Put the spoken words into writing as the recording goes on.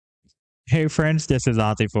Hey friends, this is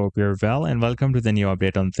Atif. Hope you're well, and welcome to the new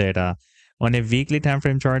update on Theta. On a weekly time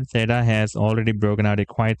frame chart, Theta has already broken out a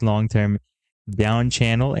quite long-term down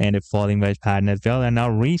channel and a falling wedge pattern as well. And now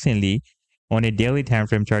recently, on a daily time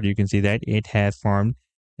frame chart, you can see that it has formed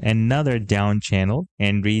another down channel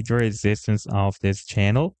and reached the resistance of this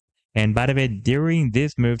channel. And by the way, during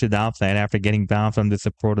this move to the upside, after getting bounced from the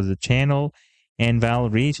support of the channel, and while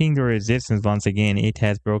reaching the resistance once again, it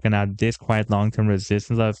has broken out this quite long-term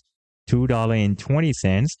resistance of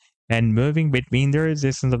 $2.20 and moving between the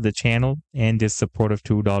resistance of the channel and this support of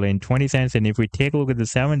 $2.20. And if we take a look at the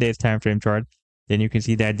 7 days time frame chart, then you can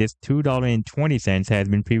see that this $2.20 has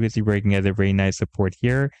been previously working as a very nice support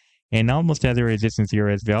here and almost as a resistance here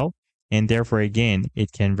as well. And therefore, again,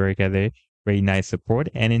 it can work as a very nice support.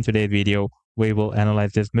 And in today's video, we will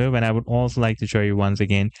analyze this move. And I would also like to show you once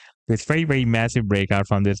again this very massive breakout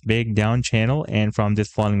from this big down channel and from this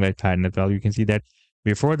falling wedge pattern as well. You can see that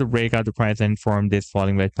before the breakout, the price then formed this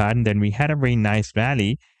falling wedge pattern. Then we had a very nice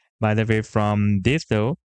rally. By the way, from this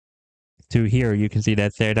though to here, you can see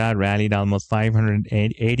that Theta rallied almost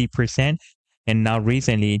 580%. And now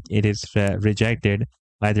recently it is rejected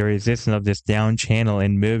by the resistance of this down channel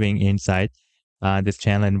and moving inside this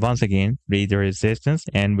channel. And once again, read the resistance.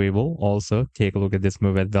 And we will also take a look at this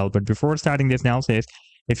move as well. But before starting this analysis,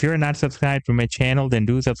 if you're not subscribed to my channel, then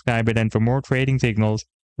do subscribe it. And for more trading signals,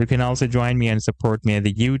 you can also join me and support me as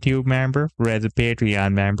a YouTube member or as a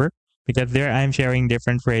Patreon member, because there I'm sharing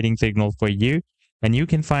different trading signals for you. And you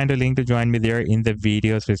can find a link to join me there in the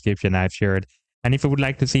video's description I've shared. And if you would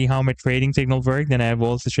like to see how my trading signals work, then I have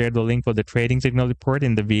also shared the link for the trading signal report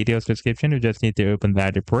in the video's description. You just need to open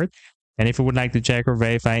that report. And if you would like to check or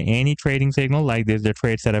verify any trading signal like this, the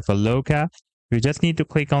trade setup for Loca, you just need to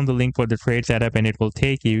click on the link for the trade setup and it will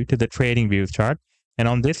take you to the trading views chart. And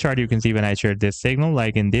on this chart, you can see when I shared this signal,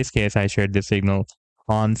 like in this case, I shared this signal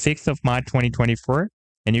on 6th of March 2024.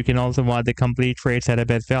 And you can also watch the complete trade setup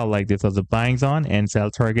as well, like this was the buying zone and sell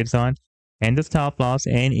target zone and the stop loss.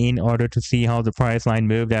 And in order to see how the price line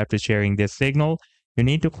moved after sharing this signal, you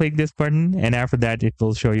need to click this button. And after that, it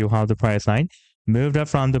will show you how the price line moved up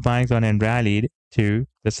from the buying zone and rallied to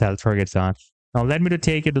the sell target zone. Now, let me to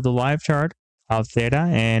take you to the live chart of Theta.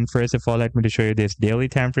 And first of all, let me to show you this daily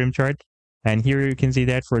time frame chart. And here you can see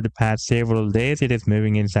that for the past several days, it is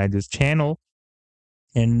moving inside this channel.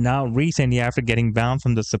 And now recently, after getting bounced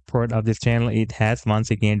from the support of this channel, it has once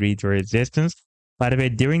again reached resistance. By the way,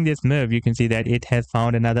 during this move, you can see that it has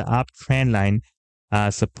found another uptrend line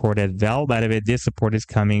support as well. By the way, this support is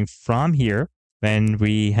coming from here when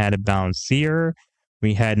we had a bounce here.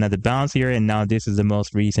 We had another bounce here, and now this is the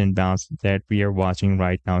most recent bounce that we are watching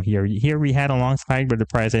right now. Here we had a long spike, but the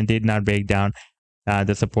price did not break down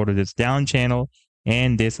the support of this down channel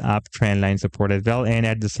and this uptrend line support as well. And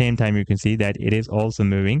at the same time, you can see that it is also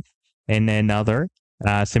moving in another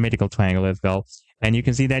symmetrical triangle as well. And you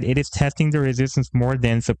can see that it is testing the resistance more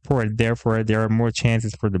than support. Therefore, there are more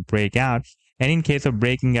chances for the breakout. And in case of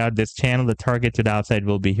breaking out this channel, the target to the upside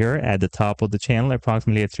will be here at the top of the channel,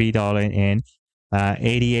 approximately at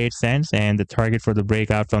 $3.88. And the target for the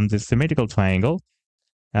breakout from this symmetrical triangle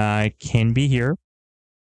can be here.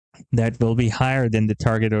 That will be higher than the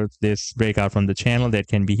target of this breakout from the channel. That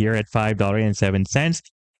can be here at $5.07.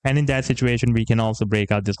 And in that situation, we can also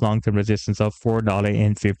break out this long-term resistance of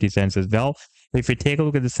 $4.50 as well. If you take a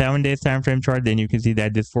look at the 7 days time frame chart, then you can see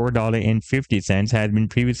that this $4.50 has been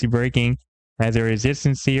previously working as a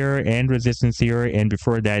resistance here, and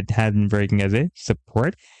before that has been working as a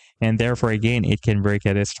support. And therefore, again, it can break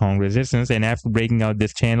at a strong resistance. And after breaking out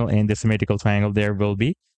this channel and the symmetrical triangle, there will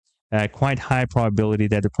be quite high probability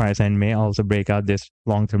that the price line may also break out this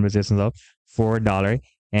long-term resistance of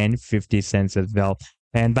 $4.50 as well.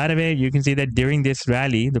 And by the way, you can see that during this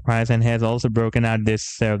rally, the price line has also broken out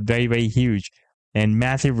this very huge and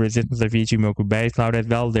massive resistance of Ichimoku bearish cloud as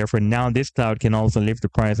well. Therefore, now this cloud can also lift the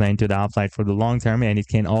price line to the upside for the long term, and it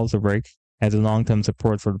can also work as a long-term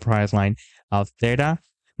support for the price line of Theta.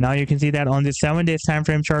 Now you can see that on the 7 days time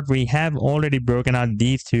frame chart, we have already broken out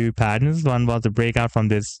these two patterns. One was the breakout from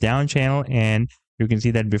this down channel, and you can see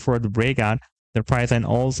that before the breakout, the price line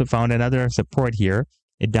also found another support here,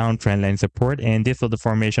 a downtrend line support, and this was the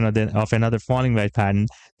formation of another falling wedge pattern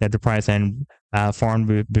that the price line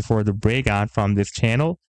formed before the breakout from this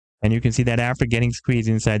channel. And you can see that after getting squeezed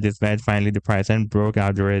inside this wedge, finally the price line broke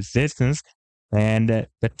out the resistance. And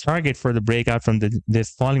the target for the breakout from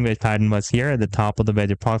this falling wedge pattern was here at the top of the wedge,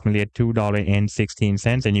 approximately at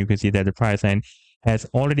 $2.16. And you can see that the price line has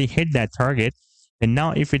already hit that target. And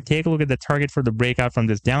now if we take a look at the target for the breakout from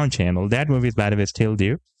this down channel, that move is, by the way, still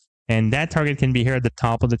due. And that target can be here at the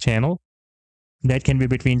top of the channel. that can be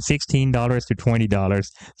between $16 to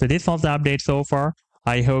 $20. So this was the update so far.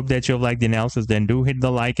 I hope that you've liked the analysis. Then do hit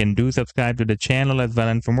the like and do subscribe to the channel as well.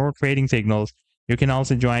 And for more trading signals, you can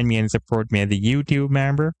also join me and support me as a YouTube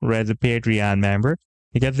member or as a Patreon member,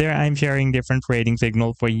 because there I'm sharing different trading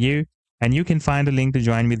signals for you. And you can find a link to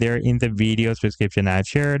join me there in the video's description I've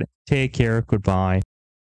shared. Take care. Goodbye.